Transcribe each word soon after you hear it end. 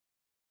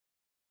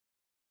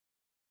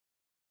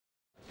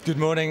Good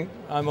morning,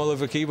 I'm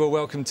Olivier KEEBLE.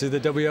 Welcome to the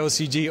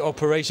WLCG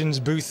operations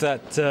booth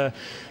at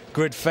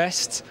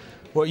GridFest.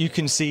 What you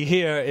can see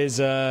here is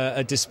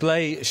a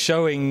display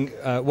showing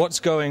what's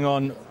going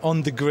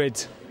on the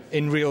grid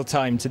in real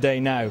time today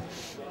now.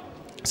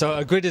 So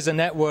a grid is a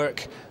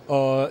network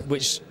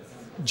which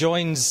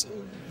joins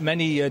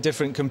many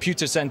different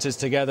computer centers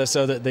together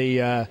so that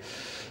the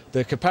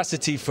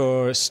capacity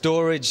for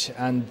storage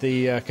and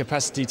the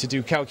capacity to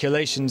do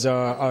calculations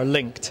are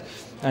linked.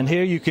 And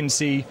here you can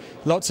see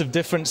lots of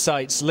different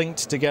sites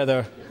linked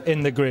together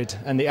in the grid,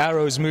 and the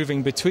arrows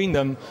moving between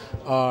them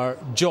are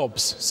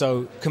jobs,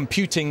 so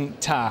computing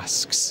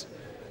tasks.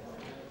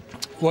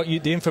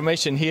 The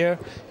information here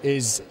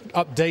is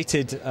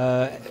updated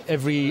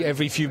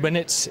every few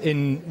minutes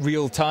in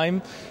real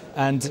time,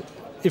 and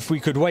if we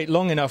could wait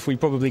long enough, we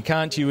probably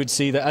can't, you would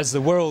see that as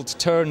the world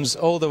turns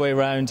all the way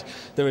around,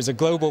 there is a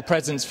global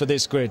presence for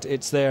this grid.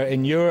 It's there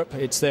in Europe,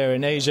 it's there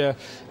in Asia,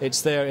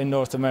 it's there in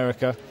North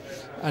America,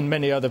 and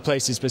many other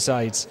places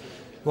besides.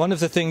 One of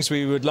the things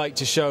we would like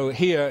to show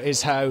here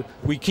is how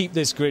we keep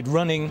this grid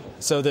running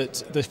so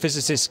that the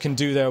physicists can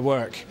do their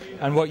work.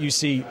 And what you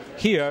see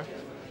here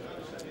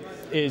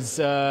is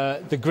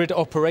the grid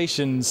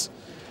operations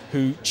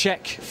who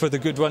check for the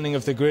good running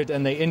of the grid,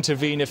 and they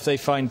intervene if they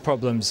find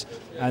problems.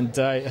 And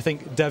I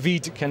think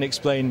David can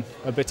explain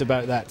a bit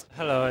about that.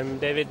 Hello, I'm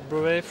David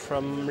BOUVET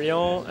from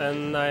Lyon,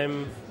 and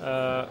I'm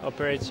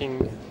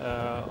operating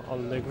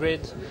on the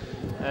grid.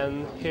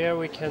 And here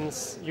you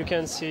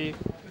can see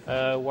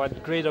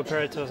what grid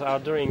operators are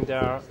doing. They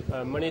are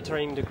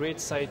monitoring the grid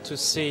side to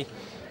see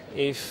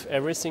if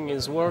everything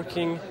is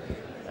working,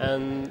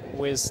 and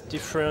with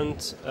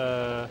different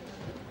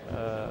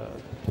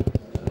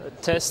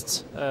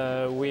tests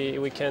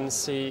we can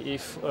see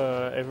if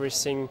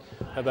everything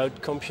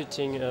about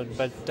computing,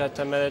 about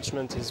data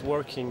management is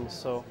working.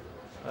 So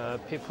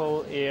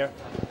people here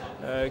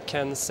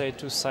can say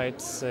to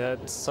sites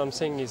that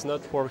something is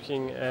not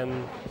working,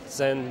 and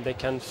then they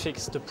can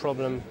fix the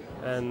problem,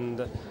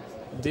 and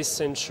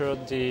this ensures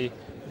the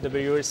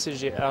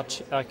WLCG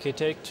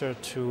architecture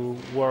to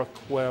work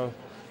well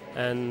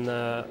and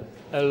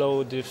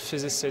allow the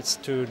physicists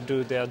to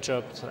do their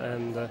jobs,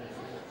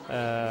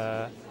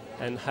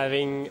 and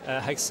having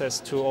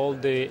access to all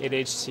the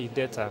LHC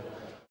data.